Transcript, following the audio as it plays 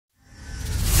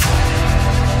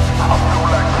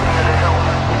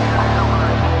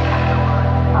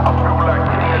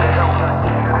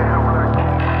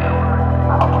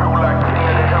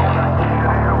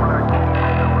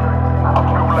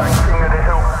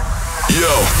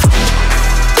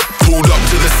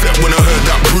set when I heard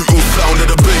that brutal sound of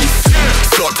the bass.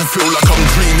 Start to feel like I'm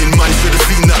dreaming, man, should've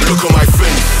seen that look on my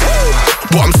face.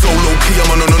 But I'm so low-key,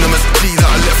 I'm an anonymous G that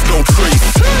I left no trace.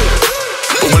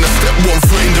 But when I step one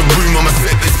foot in the room, I'ma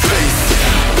set this pace.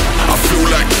 I feel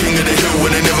like king of the hill when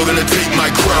they're never gonna take my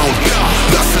crown.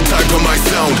 That's the type of my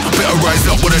sound, better rise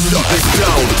up when I shut this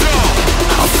down.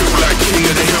 I feel like king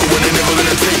of the hill when they're never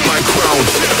gonna take my crown.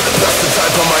 That's the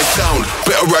type of my sound,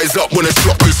 better rise up when I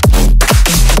drop this.